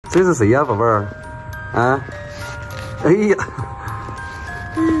这是谁呀，宝贝儿？啊？哎呀，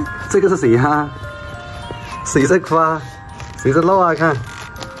这个是谁呀？谁在哭啊？谁在闹啊？看，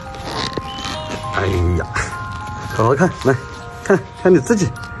哎呀，好好看，来看看你自己，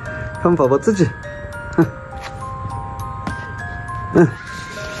看宝宝自己，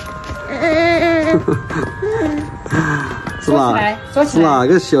是哪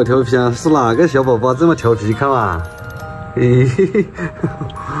个小调皮啊？是哪个小宝宝这么调皮？看嘛，嘿嘿嘿，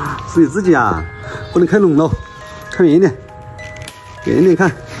是你自己啊，不能看拢了，看远一点，远一点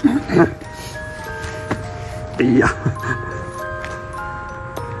看，哎呀，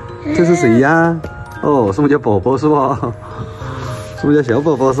这是谁呀？哦，是我们家宝宝是吧？是我们家小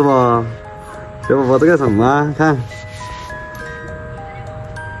宝宝是吧？小宝宝在干什么啊？看，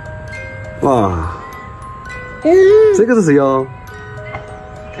哇，这个是谁哟？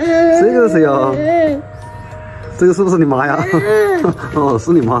这个是谁呀？这个是不是你妈呀？哦，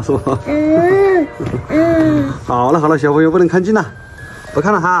是你妈是吧？好了好了，小朋友不能看近了，不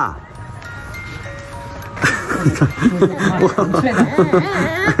看了哈。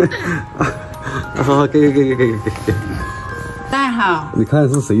好，给。大家好，你看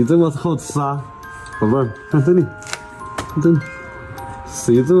是谁这么好吃啊？宝贝儿，看这里，看这里，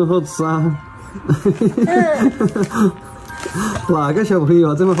谁这么好吃啊？哪个小朋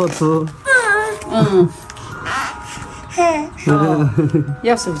友这么好吃？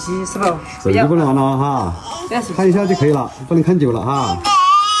要手机是不？手机不能玩了哈，看一下就可以了，不能看久了哈。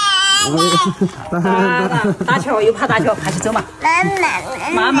打球又怕打球，还是走嘛。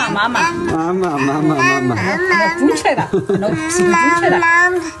妈妈，肿起来了，屁股肿起来了。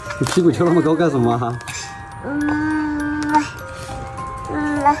你屁股翘那么高干什么哈？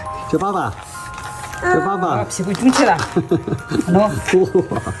叫爸爸。叫爸爸，屁股肿起了，喏。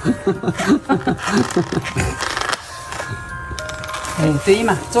哎，对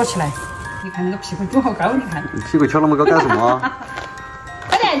嘛，坐起来。你看那个屁股肿好高，你看。你屁股翘那么高干什么？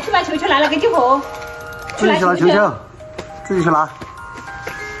快点去把球球拿来给舅婆。自己去拿球球，自己去拿。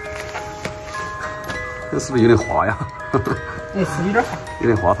这是不是有点滑呀？哎，是有点滑。有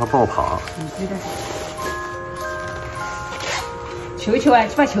点滑，它不好爬。有点。球球啊，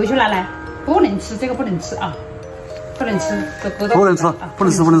去把球球拿来。不能吃这个，不能吃啊！不能吃，都搁到。不能吃，不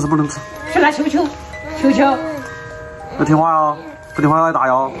能吃，不能吃，不能吃。去拿球球，球球。要听话哟，不听话要打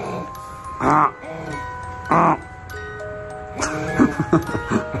哟。哎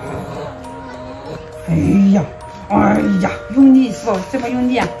呀，用力是不？这么用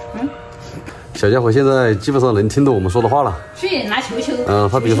力啊？小家伙现在基本上能听懂我们说的话了。去拿球球。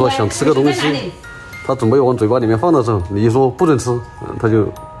他比如说想吃个东西，他准备往嘴巴里面放的时候，你一说不准吃，他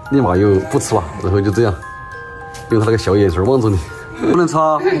就。立马又不吃了，然后就这样，用他那个小眼神望着你，不能吃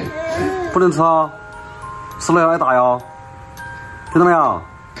啊，不能吃啊，吃了要挨打哟，听到没有？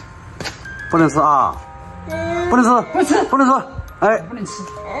不能吃啊，不能吃，不能吃，哎，不能吃，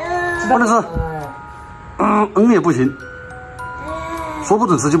不能吃，也不行，说不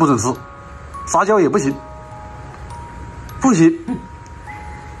准吃就不准吃，撒娇也不行，不行，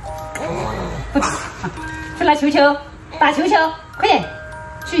去拿球球，打球球，快点。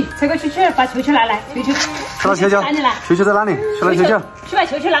去，这个去把球球拿来，球球。去拿球球，球球在哪里？去拿球球。去把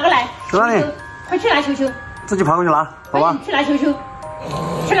球球拿过来。在哪里？快去拿球球。自己爬过去拿，好吧？去拿球球，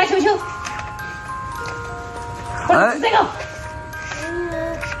去拿球球。哎，这个。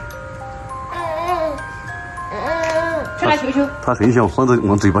去拿球球。他很想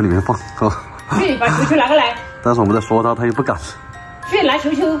往嘴巴里面放，好。去把球球拿过来。但是我们在说他，他又不敢。去拿球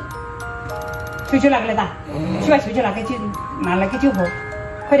球，球球拿过来打。去把球球拿来给舅婆。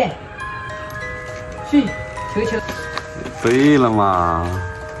快点，去球球。对了嘛，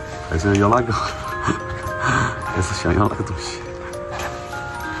还是要那个，还是想要那个东西。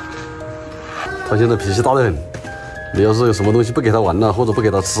他现在脾气大得很，你要是有什么东西不给他玩了，或者不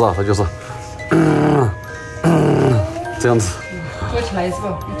给他吃啊，他就是这样子。坐起来是不？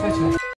你坐起来。